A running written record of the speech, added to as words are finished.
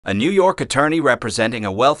A New York attorney representing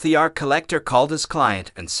a wealthy art collector called his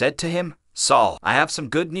client and said to him, "Saul, I have some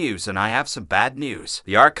good news and I have some bad news."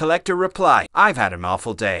 The art collector replied, "I've had an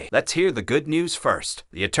awful day. Let's hear the good news first."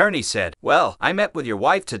 The attorney said, "Well, I met with your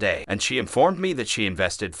wife today and she informed me that she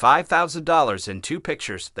invested $5,000 in two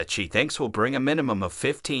pictures that she thinks will bring a minimum of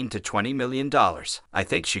 $15 to $20 million. I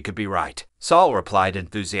think she could be right." Saul replied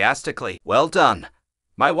enthusiastically, "Well done.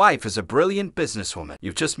 My wife is a brilliant businesswoman.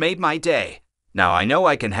 You've just made my day. Now I know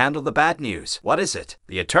I can handle the bad news. What is it?"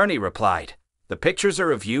 The attorney replied, "The pictures are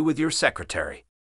of you with your secretary."